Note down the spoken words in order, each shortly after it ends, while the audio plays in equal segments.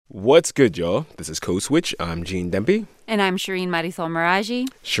What's good, y'all? This is Code Switch. I'm Gene Demby. And I'm Shireen Marisol Meraji.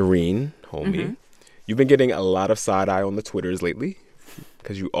 Shireen, homie. You've been getting a lot of side-eye on the Twitters lately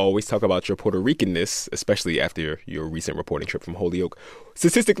because you always talk about your Puerto Rican-ness, especially after your recent reporting trip from Holyoke.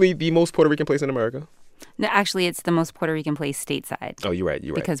 Statistically, the most Puerto Rican place in America. No, actually, it's the most Puerto Rican place stateside. Oh, you're right.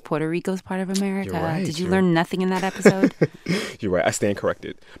 Because Puerto Rico's part of America. You're right. Did you learn nothing in that episode? You're right. I stand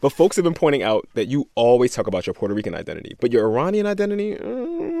corrected. But folks have been pointing out that you always talk about your Puerto Rican identity. But your Iranian identity,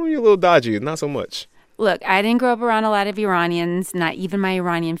 you're a little dodgy. Not so much. Look, I didn't grow up around a lot of Iranians, not even my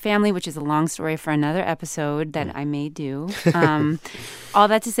Iranian family, which is a long story for another episode that I may do. All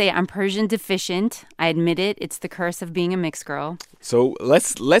that to say, I'm Persian deficient. I admit it. It's the curse of being a mixed girl. So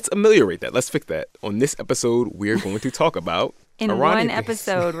let's ameliorate that. Let's fix that. On this episode, we're going to talk about In Iranian one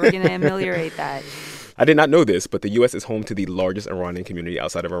episode, we're going to ameliorate that. I did not know this, but the U.S. is home to the largest Iranian community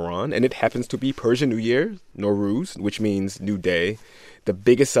outside of Iran, and it happens to be Persian New Year, Nowruz, which means New Day, the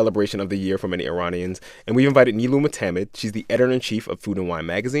biggest celebration of the year for many Iranians. And we've invited Nilu Muhammad, she's the editor-in-chief of Food and Wine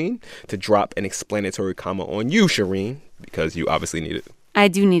magazine, to drop an explanatory comment on you, Shireen, because you obviously need it. I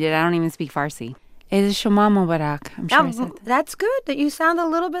do need it. I don't even speak Farsi. It is Shoma Mubarak. I'm sure I said that. That's good. That you sound a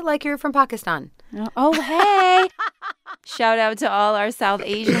little bit like you're from Pakistan. Oh, hey. Shout out to all our South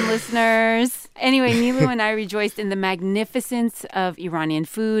Asian listeners. Anyway, Nilu and I rejoiced in the magnificence of Iranian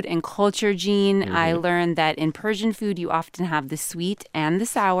food and culture, Gene. I learned that in Persian food, you often have the sweet and the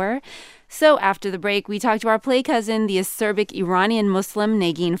sour. So after the break, we talked to our play cousin, the acerbic Iranian Muslim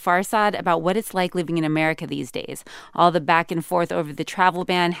Negin Farsad, about what it's like living in America these days. All the back and forth over the travel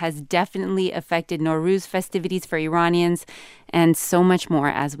ban has definitely affected Nowruz festivities for Iranians, and so much more,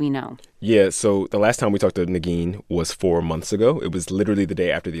 as we know. Yeah, so the last time we talked to Negin was 4 months ago. It was literally the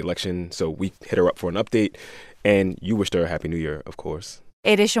day after the election, so we hit her up for an update, and you wished her a Happy New Year, of course.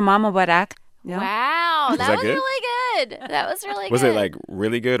 It is Shoma Mubarak. Yeah. Wow, that was good? really good. That was really good. Was it like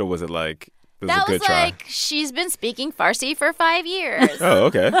really good, or was it like it was that a good was try? like she's been speaking Farsi for 5 years. Oh,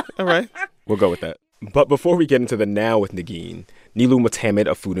 okay. All right. We'll go with that. But before we get into the now with Negin, Nilu Muhammad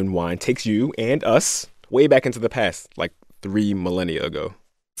of Food and Wine takes you and us way back into the past, like 3 millennia ago.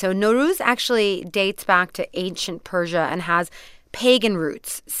 So Nowruz actually dates back to ancient Persia and has pagan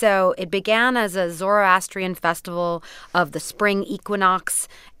roots. So it began as a Zoroastrian festival of the spring equinox,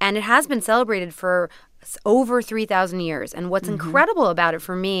 and it has been celebrated for over 3,000 years. And what's incredible about it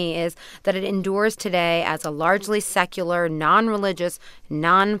for me is that it endures today as a largely secular, non-religious,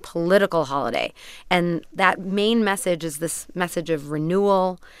 non-political holiday. And that main message is this message of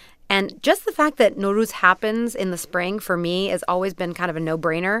renewal. And just the fact that Nowruz happens in the spring, for me, has always been kind of a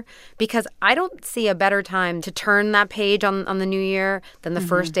no-brainer, because I don't see a better time to turn that page on the new year than the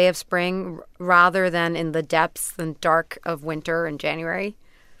first day of spring, rather than in the depths and dark of winter in January.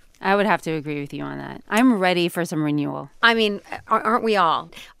 I would have to agree with you on that. I'm ready for some renewal. I mean, aren't we all?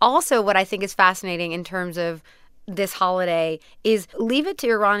 Also, what I think is fascinating in terms of this holiday is, leave it to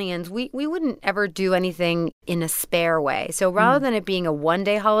Iranians. We wouldn't ever do anything in a spare way. So rather than it being a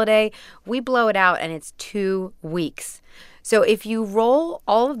one-day holiday, we blow it out and it's 2 weeks. So if you roll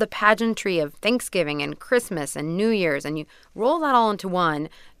all of the pageantry of Thanksgiving and Christmas and New Year's and you roll that all into one,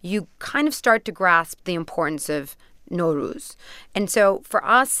 you kind of start to grasp the importance of Nowruz. And so for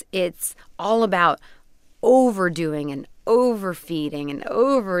us, it's all about overdoing and overfeeding and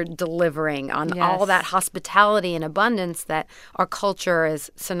over-delivering on all that hospitality and abundance that our culture is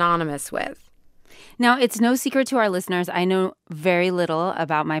synonymous with. Now, it's no secret to our listeners, I know very little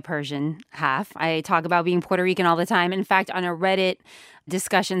about my Persian half. I talk about being Puerto Rican all the time. In fact, on a Reddit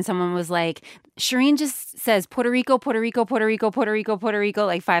discussion, someone was like, Shireen just says Puerto Rico, Puerto Rico, Puerto Rico, Puerto Rico, Puerto Rico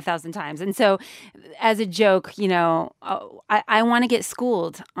like 5,000 times. And so as a joke, I want to get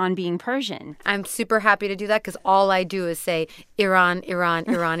schooled on being Persian. I'm super happy to do that, because all I do is say Iran, Iran,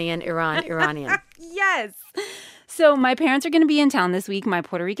 Iranian, Iran, Iranian. Yes. So my parents are going to be in town this week, my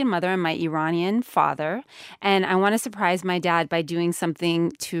Puerto Rican mother and my Iranian father. And I want to surprise my dad by doing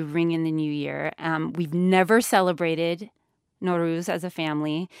something to ring in the new year. We've never celebrated Nowruz as a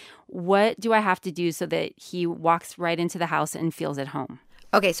family. What do I have to do so that he walks right into the house and feels at home?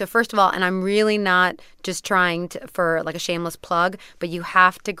 Okay, so first of all, and I'm really not just trying for like a shameless plug, but you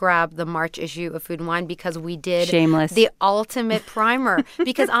have to grab the March issue of Food and Wine, because we did the ultimate primer.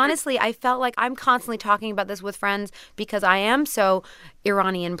 Because honestly, I felt like I'm constantly talking about this with friends because I am so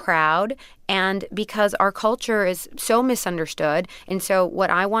Iranian proud, and because our culture is so misunderstood. And so what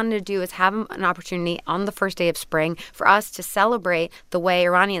I wanted to do is have an opportunity on the first day of spring for us to celebrate the way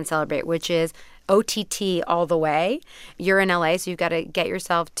Iranians celebrate, which is OTT all the way. You're in LA, so you've got to get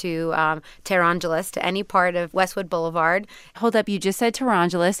yourself to Tehrangeles, to any part of Westwood Boulevard. Hold up, you just said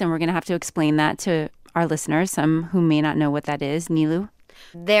Tehrangeles, and we're going to have to explain that to our listeners, some who may not know what that is. Nilu?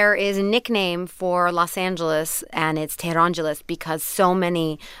 There is a nickname for Los Angeles, and it's Tehrangeles, because so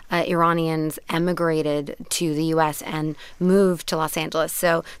many Iranians emigrated to the U.S. and moved to Los Angeles.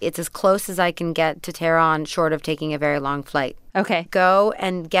 So it's as close as I can get to Tehran, short of taking a very long flight. Okay. Go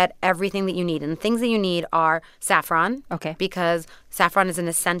and get everything that you need. And the things that you need are saffron. Okay. Because saffron is an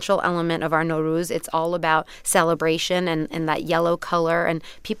essential element of our Nowruz. It's all about celebration and that yellow color. And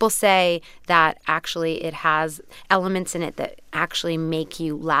people say that actually it has elements in it that actually make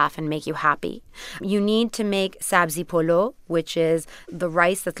you laugh and make you happy. You need to make sabzi polo, which is the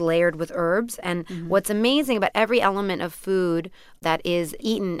rice that's layered with herbs. And what's amazing about every element of food that is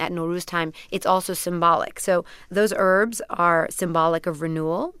eaten at Nowruz time, it's also symbolic. So those herbs are symbolic of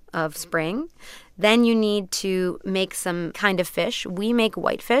renewal, of spring. Then you need to make some kind of fish. We make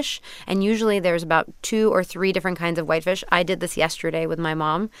whitefish, and usually there's about 2 or 3 different kinds of whitefish. I did this yesterday with my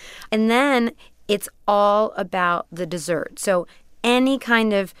mom. And then it's all about the dessert. So any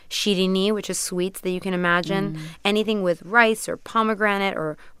kind of shirini, which is sweets that you can imagine, anything with rice or pomegranate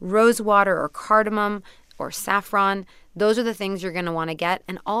or rose water or cardamom or saffron, those are the things you're going to want to get.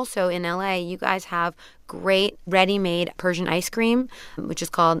 And also in LA, you guys have great ready-made Persian ice cream, which is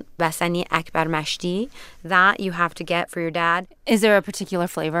called Basani Akbar Mashti. That you have to get for your dad. Is there a particular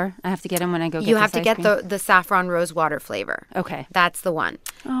flavor I have to get him when I go get You this have to ice get cream? the saffron rose water flavor. Okay. That's the one.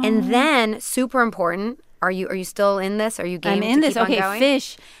 And then, super important, are you still in this? Are you game I'm in to this. keep on Okay, going?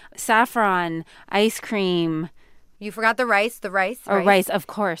 fish, saffron, ice cream. You forgot the rice. Oh, rice, of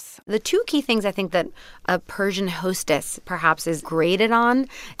course. The 2 key things I think that a Persian hostess perhaps is graded on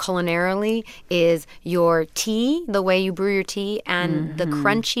culinarily is your tea, the way you brew your tea, and the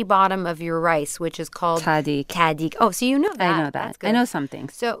crunchy bottom of your rice, which is called Tahdig. tahdig. Oh, so you know that. I know that. That's good. I know some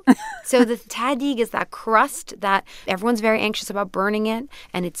things. So the tahdig is that crust that everyone's very anxious about burning it,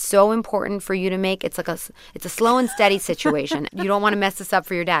 and it's so important for you to make. It's a slow and steady situation. You don't want to mess this up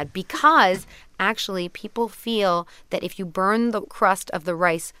for your dad because actually people feel that if you burn the crust of the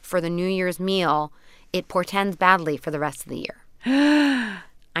rice for the New Year's meal, it portends badly for the rest of the year.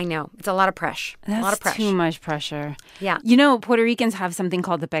 I know. It's a lot of pressure. That's a lot of pressure. too much pressure. Yeah. You know, Puerto Ricans have something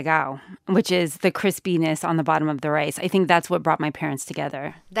called the pegao, which is the crispiness on the bottom of the rice. I think that's what brought my parents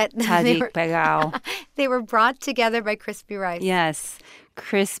together. Tahdig, pegao. They were brought together by crispy rice. Yes.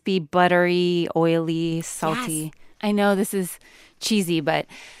 Crispy, buttery, oily, salty. Yes. I know this is cheesy, but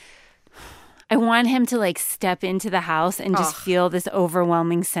I want him to step into the house and just feel this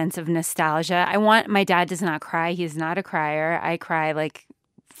overwhelming sense of nostalgia. My dad does not cry. He's not a crier. I cry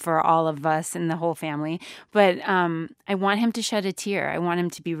for all of us and the whole family. But I want him to shed a tear. I want him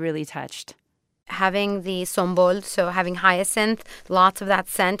to be really touched. Having the sombol, so having hyacinth, lots of that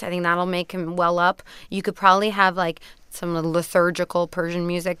scent, I think that'll make him well up. You could probably have some liturgical Persian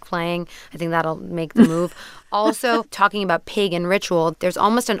music playing. I think that'll make the move. Also, talking about pagan ritual, there's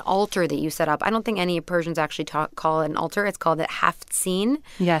almost an altar that you set up. I don't think any Persians actually call it an altar. It's called a haftzin,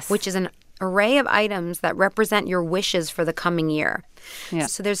 Yes. which is an array of items that represent your wishes for the coming year. Yeah.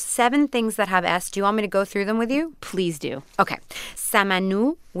 So there's 7 things that have S. Do you want me to go through them with you? Please do. Okay.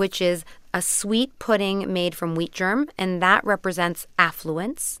 Samanu, which is a sweet pudding made from wheat germ, and that represents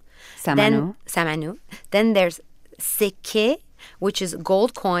affluence. Samanu. Then there's Sikke, which is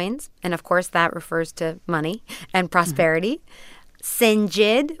gold coins, and of course that refers to money and prosperity.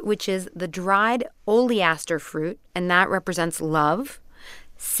 Senjid, which is the dried oleaster fruit, and that represents love.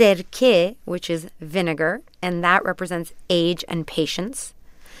 Sirke, which is vinegar, and that represents age and patience.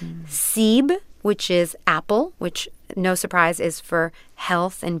 Sib, which is apple, which, no surprise, is for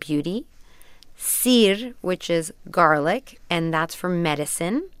health and beauty. Sir, which is garlic, and that's for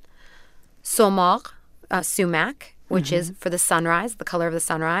medicine. Somar, sumac, which is for the sunrise, the color of the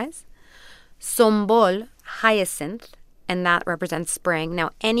sunrise. Sombol, hyacinth, and that represents spring.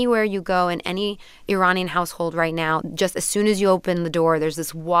 Now, anywhere you go in any Iranian household right now, just as soon as you open the door, there's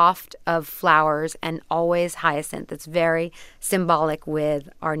this waft of flowers and always hyacinth. It's very symbolic with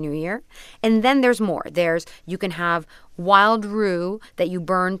our New Year. And then there's more. You can have wild rue that you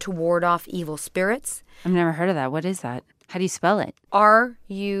burn to ward off evil spirits. I've never heard of that. What is that? How do you spell it?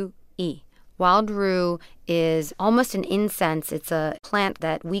 Rue. Wild rue is almost an incense. It's a plant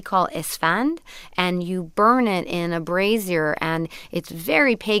that we call esfand, and you burn it in a brazier, and it's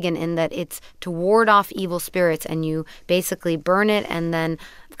very pagan in that it's to ward off evil spirits, and you basically burn it and then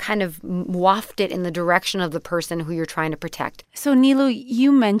kind of waft it in the direction of the person who you're trying to protect. So, Nilu,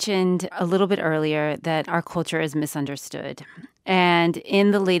 you mentioned a little bit earlier that our culture is misunderstood. And in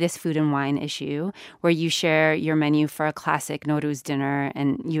the latest Food and Wine issue, where you share your menu for a classic Nowruz dinner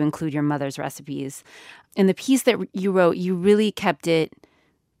and you include your mother's recipes, in the piece that you wrote, you really kept it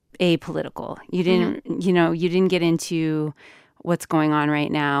apolitical. You didn't, you didn't get into what's going on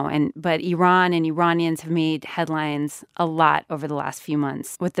right now. But Iran and Iranians have made headlines a lot over the last few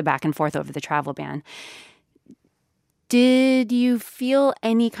months with the back and forth over the travel ban. Did you feel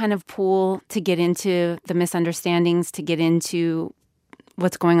any kind of pull to get into the misunderstandings, to get into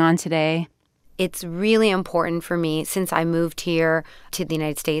what's going on today? It's really important for me, since I moved here to the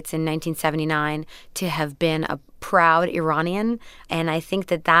United States in 1979, to have been a proud Iranian. And I think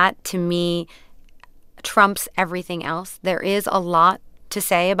that, to me, trumps everything else. There is a lot to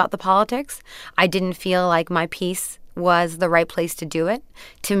say about the politics. I didn't feel like my piece was the right place to do it.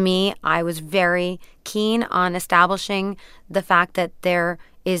 To me, I was very keen on establishing the fact that there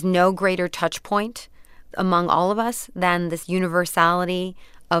is no greater touch point among all of us than this universality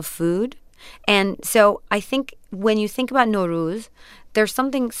of food. And so I think when you think about Nowruz, there's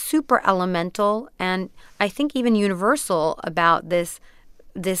something super elemental and I think even universal about this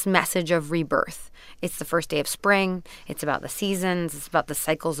message of rebirth. It's the first day of spring. It's about the seasons. It's about the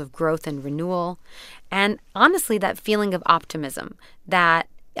cycles of growth and renewal. And honestly, that feeling of optimism that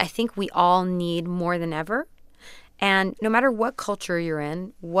I think we all need more than ever. And no matter what culture you're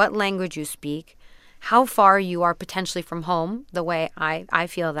in, what language you speak, how far you are potentially from home, the way I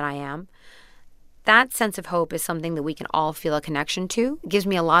feel that I am, that sense of hope is something that we can all feel a connection to. It gives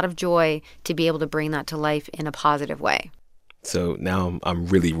me a lot of joy to be able to bring that to life in a positive way. So now I'm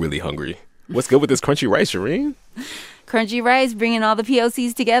really, really hungry. What's good with this crunchy rice, Shireen? Crunchy rice, bringing all the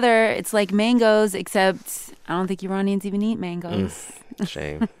POCs together. It's like mangoes, except I don't think Iranians even eat mangoes.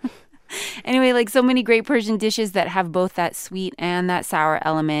 Shame. Anyway, like so many great Persian dishes that have both that sweet and that sour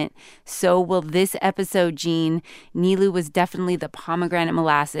element, so will this episode, Gene. Nilu was definitely the pomegranate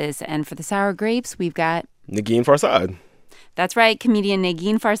molasses. And for the sour grapes, we've got Negin Farsad. That's right. Comedian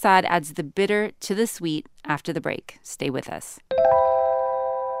Negin Farsad adds the bitter to the sweet after the break. Stay with us.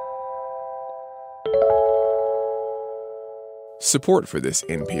 Support for this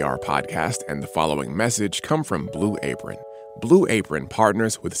NPR podcast and the following message come from Blue Apron. Blue Apron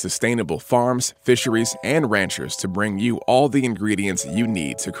partners with sustainable farms, fisheries, and ranchers to bring you all the ingredients you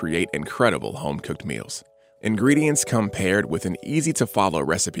need to create incredible home-cooked meals. Ingredients come paired with an easy-to-follow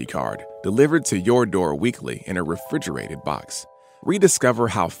recipe card delivered to your door weekly in a refrigerated box. Rediscover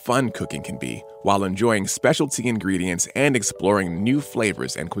how fun cooking can be while enjoying specialty ingredients and exploring new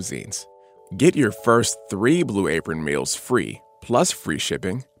flavors and cuisines. Get your first 3 Blue Apron meals free, plus free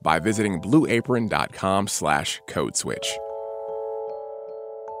shipping, by visiting blueapron.com/codeswitch.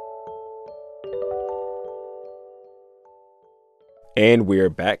 And we're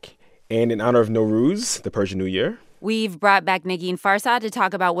back. And in honor of Nowruz, the Persian New Year, we've brought back Negin Farsad to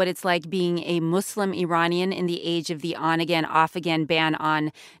talk about what it's like being a Muslim Iranian in the age of the on-again, off-again ban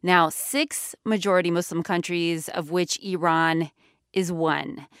on now 6 majority Muslim countries, of which Iran is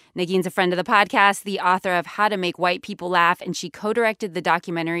one. Negin's a friend of the podcast, the author of How to Make White People Laugh, and she co-directed the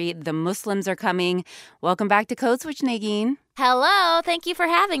documentary The Muslims Are Coming. Welcome back to Code Switch, Negin. Hello. Thank you for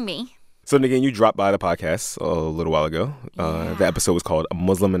having me. So, Negin, you dropped by the podcast a little while ago. The episode was called A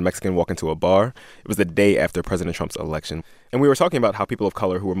Muslim and Mexican Walk Into a Bar. It was the day after President Trump's election. And we were talking about how people of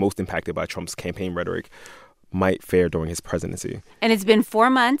color who were most impacted by Trump's campaign rhetoric might fare during his presidency. And it's been 4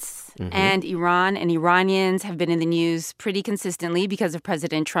 months, and Iran and Iranians have been in the news pretty consistently because of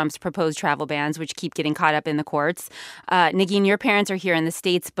President Trump's proposed travel bans, which keep getting caught up in the courts. Negin, your parents are here in the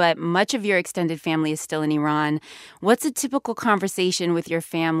States, but much of your extended family is still in Iran. What's a typical conversation with your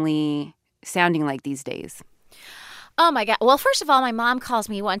family sounding like these days? Oh, my God. Well, first of all, my mom calls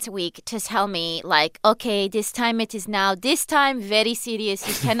me once a week to tell me, like, okay, this time it is now. This time, very serious.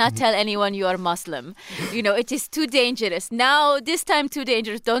 You cannot tell anyone you are Muslim. You know, it is too dangerous. Now, this time, too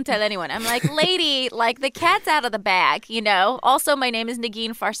dangerous. Don't tell anyone. I'm like, lady, like, the cat's out of the bag, you know. Also, my name is Negin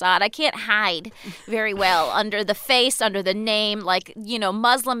Farsad. I can't hide very well under the face, under the name. Like, you know,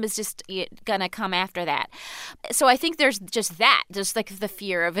 Muslim is just going to come after that. So I think there's just that, just like the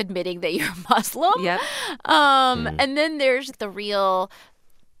fear of admitting that you're Muslim. Yeah. And then there's the real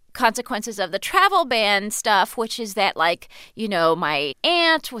consequences of the travel ban stuff, which is that, like, you know, my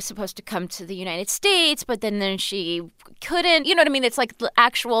aunt was supposed to come to the United States, but then she couldn't. You know what I mean? It's like the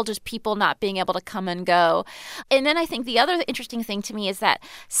actual just people not being able to come and go. And then I think the other interesting thing to me is that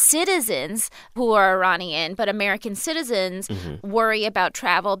citizens who are Iranian, but American citizens, worry about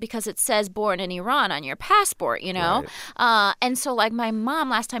travel because it says born in Iran on your passport, you know? Right. And so, like, my mom,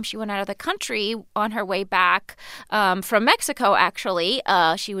 last time she went out of the country on her way back from Mexico, actually,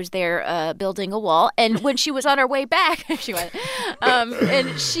 she was was there building a wall. And when she was on her way back, she went,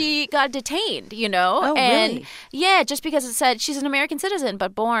 and she got detained, Oh, and really? yeah, just because it said she's an American citizen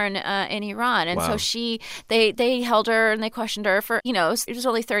but born in Iran. And Wow. so they held her and they questioned her for, it was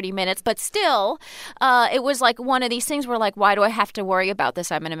only 30 minutes, but still, it was like one of these things where like, why do I have to worry about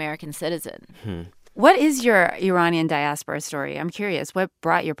this? I'm an American citizen. What is your Iranian diaspora story? I'm curious. What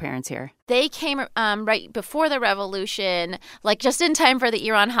brought your parents here? They came right before the revolution, like just in time for the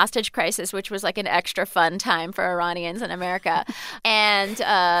Iran hostage crisis, which was like an extra fun time for Iranians in America. And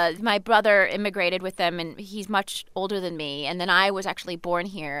my brother immigrated with them, and he's much older than me. And then I was actually born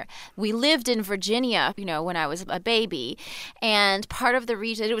here. We lived in Virginia, when I was a baby. And part of the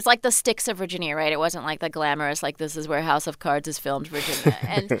reason, it was like the sticks of Virginia, right? It wasn't like the glamorous, like this is where House of Cards is filmed, Virginia.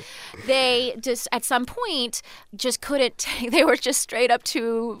 And they just, at some point, just couldn't take, they were just straight up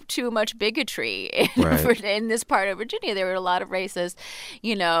too much bigotry in this part of Virginia. There were a lot of racists.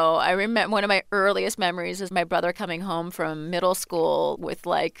 I remember one of my earliest memories is my brother coming home from middle school with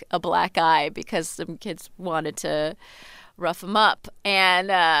like a black eye because some kids wanted to rough him up and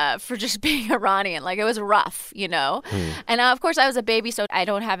for just being Iranian. Like it was rough, And of course I was a baby, so I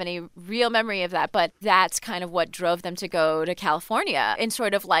don't have any real memory of that, but that's kind of what drove them to go to California. And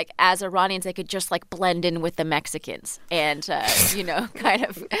sort of like as Iranians, they could just like blend in with the Mexicans and, kind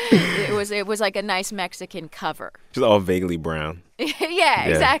of, it was like a nice Mexican cover. Just all vaguely brown. Yeah,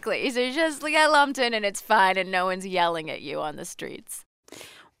 exactly. So you just get lumped in and it's fine and no one's yelling at you on the streets.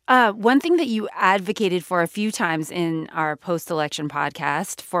 One thing that you advocated for a few times in our post-election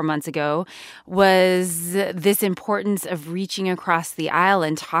podcast 4 months ago was this importance of reaching across the aisle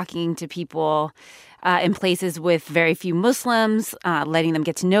and talking to people in places with very few Muslims, letting them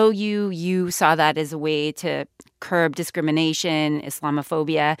get to know you. You saw that as a way to curb discrimination,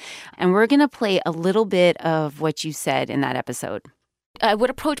 Islamophobia. And we're going to play a little bit of what you said in that episode. I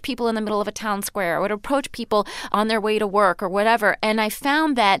would approach people in the middle of a town square. I would approach people on their way to work or whatever. And I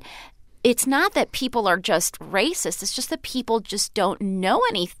found that it's not that people are just racist. It's just that people just don't know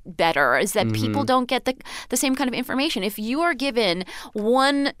any better, is that people don't get the same kind of information. If you are given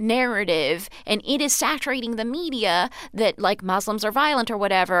one narrative and it is saturating the media that like Muslims are violent or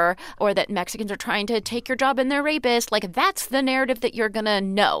whatever, or that Mexicans are trying to take your job and they're rapists, like that's the narrative that you're going to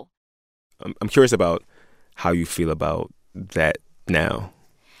know. I'm curious about how you feel about that now.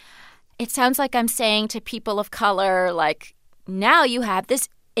 It sounds like I'm saying to people of color, like, now you have this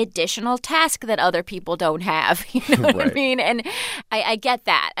additional task that other people don't have. You know what I mean? And I get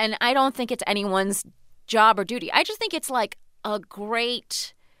that. And I don't think it's anyone's job or duty. I just think it's like a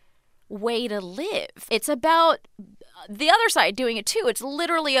great way to live. It's about the other side doing it too. It's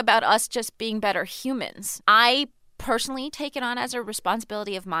literally about us just being better humans. I personally take it on as a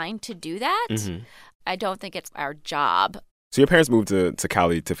responsibility of mine to do that. I don't think it's our job. So your parents moved to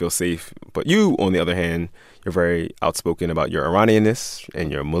Cali to feel safe, but you, on the other hand, you're very outspoken about your Iranianness and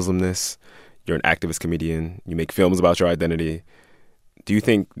your Muslimness. You're an activist comedian. You make films about your identity. Do you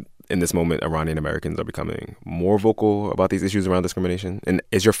think in this moment Iranian Americans are becoming more vocal about these issues around discrimination? And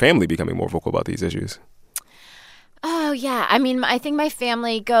is your family becoming more vocal about these issues? Oh, yeah. I mean, I think my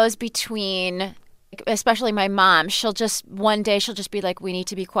family goes between, especially my mom, one day she'll just be like, we need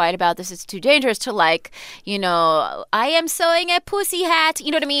to be quiet about this, it's too dangerous, to like, I am sewing a pussy hat,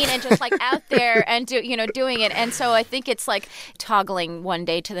 you know what I mean? And just like out there and doing it. And so I think it's like toggling one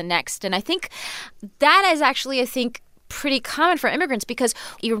day to the next. And I think that is actually, pretty common for immigrants, because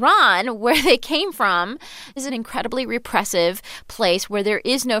Iran, where they came from, is an incredibly repressive place where there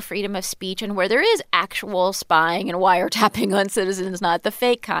is no freedom of speech and where there is actual spying and wiretapping on citizens, not the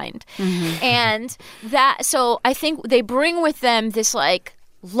fake kind. And so I think they bring with them this like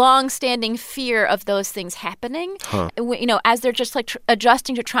long-standing fear of those things happening, as they're just like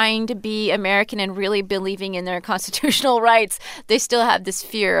adjusting to trying to be American and really believing in their constitutional rights. They still have this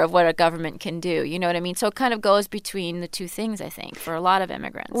fear of what a government can do. You know what I mean? So it kind of goes between the two things, I think, for a lot of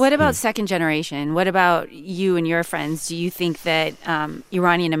immigrants. What about second generation? What about you and your friends? Do you think that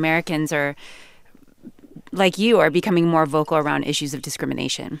Iranian Americans are, like you, are becoming more vocal around issues of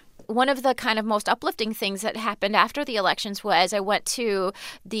discrimination? One of the kind of most uplifting things that happened after the elections was I went to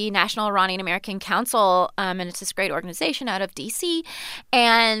the National Iranian American Council, and it's this great organization out of D.C.,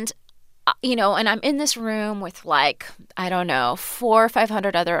 and and I'm in this room with like, I don't know, 400 or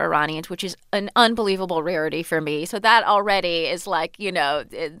 500 other Iranians, which is an unbelievable rarity for me. So that already is like,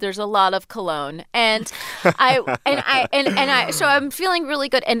 there's a lot of cologne, and so I'm feeling really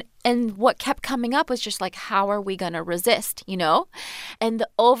good. And what kept coming up was just like, how are we going to resist, And the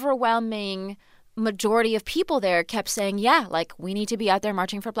overwhelming majority of people there kept saying, yeah, like, we need to be out there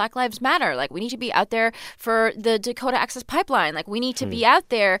marching for Black Lives Matter. Like, we need to be out there for the Dakota Access Pipeline. Like, we need to be out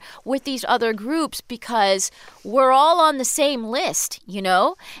there with these other groups because we're all on the same list, you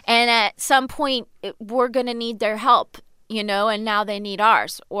know? And at some point, we're going to need their help, you know, and now they need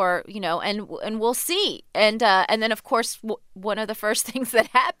ours, or, you know, and we'll see. And then, of course, one of the first things that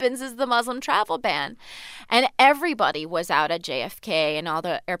happens is the Muslim travel ban. And everybody was out at JFK and all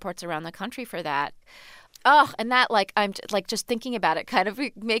the airports around the country for that. Oh, and that, like, I'm like, just thinking about it kind of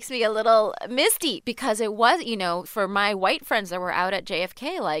makes me a little misty, because it was, you know, for my white friends that were out at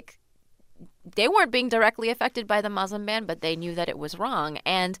JFK, like, they weren't being directly affected by the Muslim ban, but they knew that it was wrong.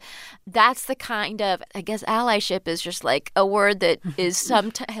 And that's the kind of, I guess, allyship is just like a word that is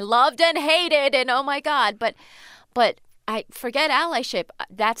sometimes loved and hated, and oh my God. But I forget allyship.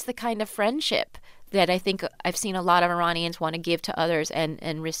 That's the kind of friendship that I think I've seen a lot of Iranians want to give to others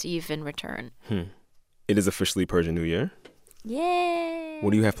and receive in return. It is officially Persian New Year. Yay! What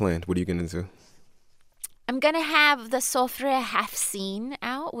do you have planned? What are you getting into? I'm going to have the Sofre Hafsin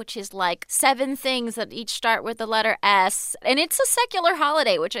out, which is like 7 things that each start with the letter S. And it's a secular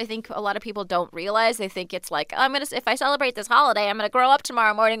holiday, which I think a lot of people don't realize. They think it's like, if I celebrate this holiday, I'm going to grow up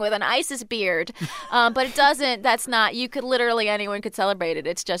tomorrow morning with an ISIS beard. But it doesn't. That's not. You could literally, anyone could celebrate it.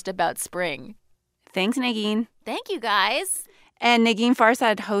 It's just about spring. Thanks, Negin. Thank you, guys. And Negin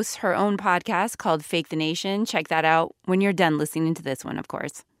Farsad hosts her own podcast called Fake the Nation. Check that out when you're done listening to this one, of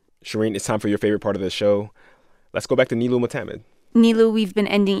course. Shireen, it's time for your favorite part of the show. Let's go back to Nilu Muhammad. Nilu, we've been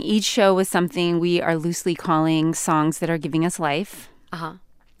ending each show with something we are loosely calling songs that are giving us life. Uh-huh.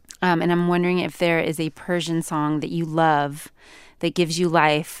 And I'm wondering if there is a Persian song that you love that gives you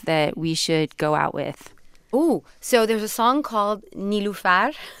life that we should go out with. Ooh, so there's a song called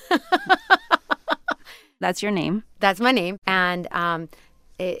Nilufar. That's your name. That's my name. And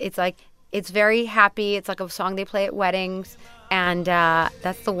it's like, it's very happy. It's like a song they play at weddings. And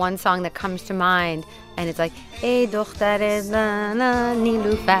that's the one song that comes to mind. And it's like, Ey dokhtar zana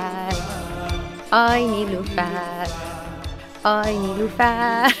Nilufar, ay Nilufar, ay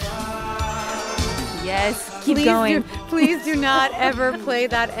Nilufar. Yes, keep going. Please do not ever play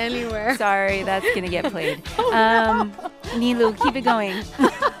that anywhere. Sorry, that's going to get played. Nilu, keep it going.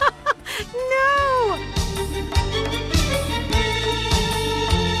 No!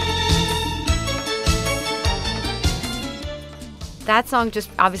 That song, just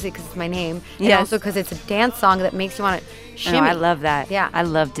obviously because it's my name, and Yes. also because it's a dance song that makes you want to shimmy. Oh, I love that. Yeah. I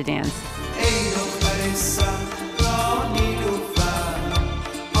love to dance.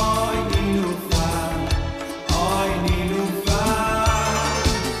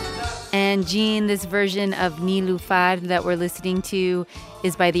 And Jean, this version of Nilufar that we're listening to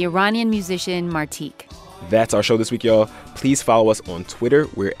is by the Iranian musician Martik. That's our show this week, y'all. Please follow us on Twitter.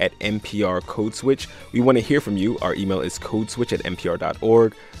 We're at NPR Code Switch. We want to hear from you. Our email is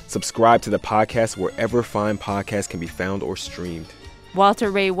codeswitch@npr.org. Subscribe to the podcast wherever fine podcasts can be found or streamed.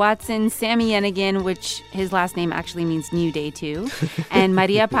 Walter Ray Watson, Sammy Yenigan, which his last name actually means New Day too, and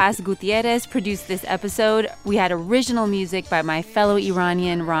Maria Paz Gutierrez produced this episode. We had original music by my fellow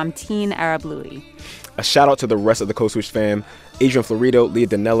Iranian Ramteen Arablouei. A shout out to the rest of the Code Switch fam. Adrian Florido, Leah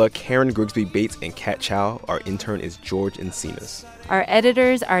Danella, Karen Grigsby Bates, and Kat Chow. Our intern is George Encinas. Our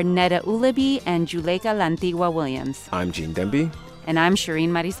editors are Neda Ulabi and Juleka Lantigua Williams. I'm Gene Demby. And I'm Shireen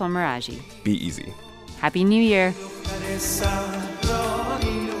Marisol Meraji. Be easy. Happy New Year.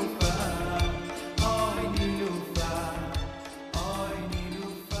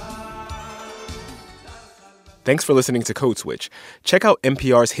 Thanks for listening to Code Switch. Check out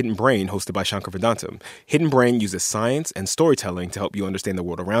NPR's Hidden Brain, hosted by Shankar Vedantam. Hidden Brain uses science and storytelling to help you understand the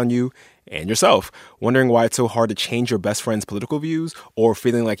world around you and yourself. Wondering why it's so hard to change your best friend's political views, or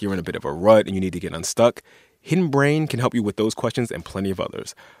feeling like you're in a bit of a rut and you need to get unstuck? Hidden Brain can help you with those questions and plenty of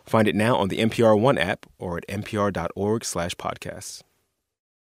others. Find it now on the NPR One app or at npr.org/podcasts.